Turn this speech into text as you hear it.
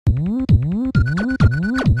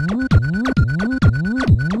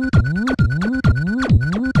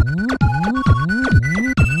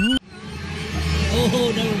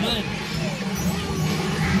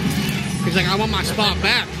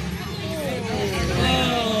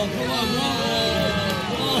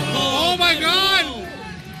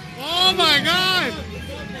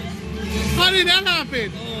did that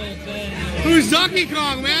happen? Who's Donkey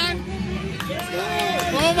Kong, man?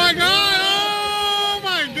 Oh my god! Oh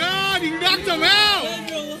my god! You knocked him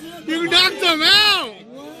out! You knocked him out!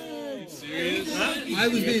 I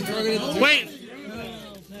was being targeted. Wait!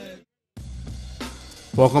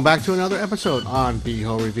 Welcome back to another episode on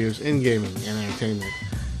Beho Reviews in Gaming and Entertainment.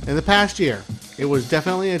 In the past year, it was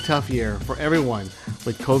definitely a tough year for everyone,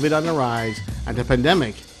 with COVID on the rise and the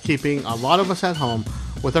pandemic keeping a lot of us at home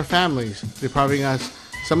with our families, depriving us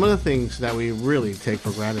some of the things that we really take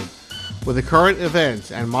for granted. With the current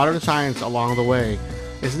events and modern science along the way,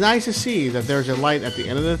 it's nice to see that there's a light at the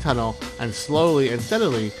end of the tunnel, and slowly and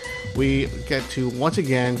steadily we get to once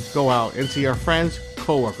again go out and see our friends,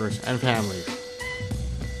 co-workers, and families.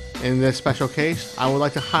 In this special case, I would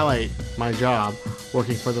like to highlight my job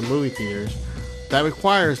working for the movie theaters that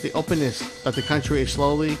requires the openness that the country is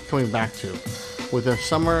slowly coming back to. With the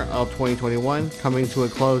summer of 2021 coming to a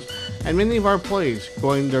close and many of our employees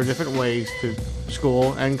going their different ways to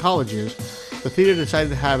school and colleges, the theater decided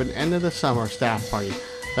to have an end of the summer staff party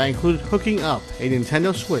that included hooking up a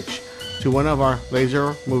Nintendo Switch to one of our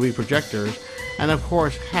laser movie projectors, and of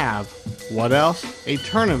course have, what else? A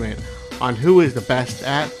tournament on who is the best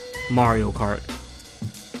at Mario Kart.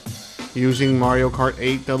 Using Mario Kart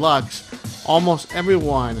 8 Deluxe, almost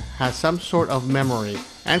everyone has some sort of memory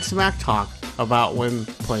and smack talk about when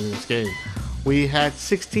playing this game. We had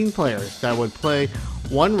 16 players that would play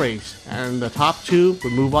one race, and the top two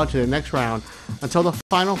would move on to the next round until the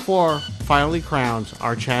final four finally crowns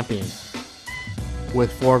our champion.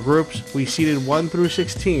 With 4 groups, we seeded 1 through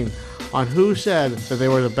 16 on who said that they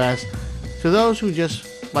were the best, to those who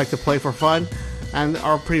just like to play for fun and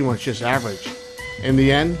are pretty much just average. In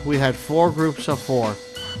the end, we had 4 groups of 4,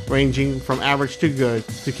 ranging from average to good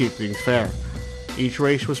to keep things fair. Each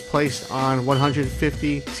race was placed on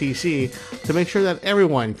 150cc to make sure that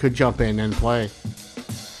everyone could jump in and play.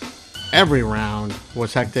 Every round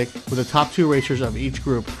was hectic, with the top 2 racers of each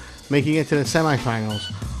group making it to the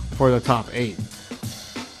semifinals for the top 8.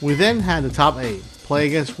 We then had the top 8 play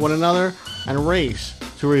against one another and race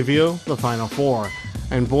to reveal the final 4,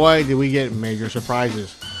 and boy did we get major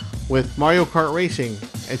surprises. With Mario Kart Racing,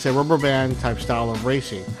 it's a rubber band type style of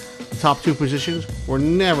racing. The top 2 positions were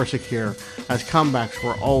never secure, as comebacks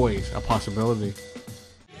were always a possibility.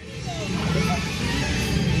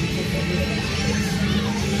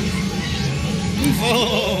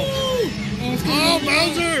 Oh,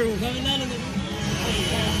 Bowser!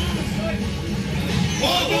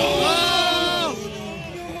 Oh!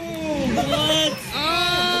 What? Oh!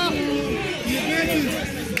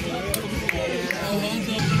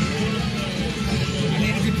 I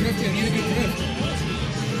need a good drift. There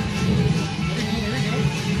we go.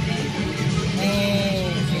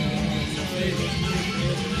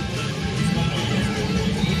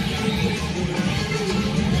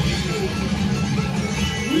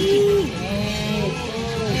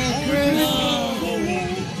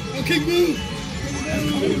 King Boo!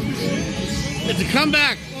 It's a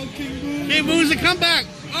comeback! King Boo's a comeback!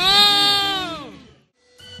 Oh!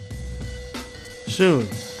 Soon,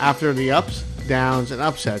 after the ups, downs, and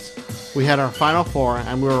upsets, we had our final 4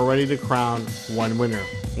 and we were ready to crown one winner,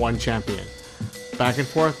 one champion. Back and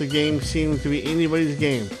forth, the game seemed to be anybody's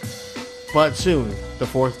game, but soon, the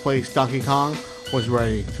 4th place Donkey Kong was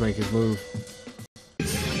ready to make his move.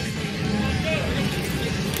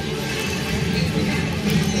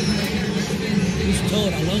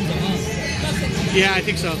 Yeah, I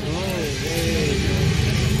think so.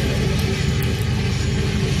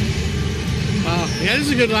 Wow. Yeah, this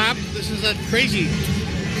is a good lap. This is crazy.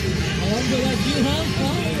 Alonso like you, huh?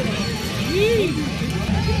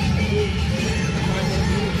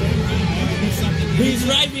 He's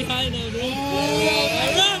right behind him.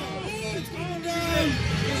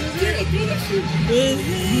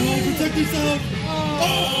 Protect yourself.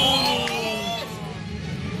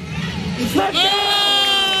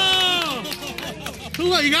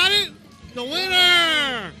 Cool, you got it? The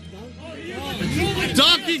winner!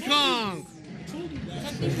 Donkey Kong!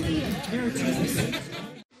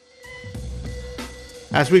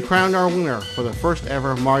 As we crowned our winner for the first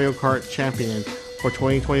ever Mario Kart champion for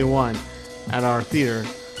 2021 at our theater,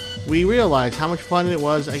 we realized how much fun it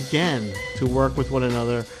was again to work with one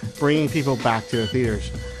another, bringing people back to the theaters.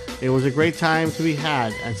 It was a great time to be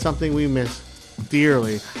had, and something we miss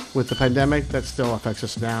dearly with the pandemic that still affects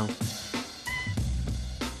us now.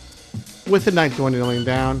 With the night dwindling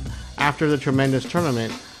down, after the tremendous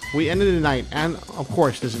tournament, we ended the night, and of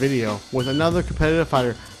course this video, with another competitive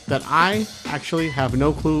fighter that I actually have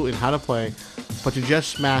no clue in how to play, but to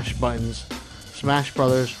just smash buttons, Smash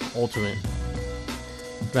Brothers Ultimate.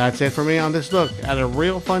 That's it for me on this look at a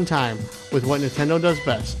real fun time with what Nintendo does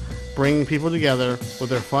best, bringing people together with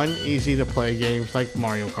their fun, easy to play games like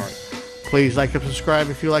Mario Kart. Please like and subscribe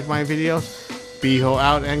if you like my videos. Beho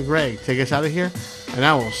out, and Greg take us out of here, and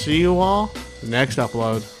I will see you all next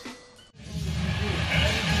upload.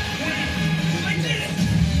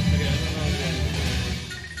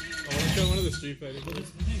 One of the Street Fighter.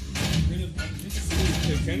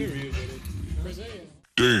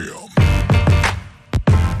 Damn.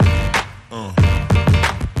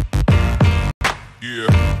 Yeah.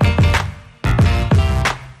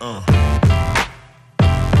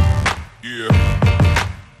 Yeah.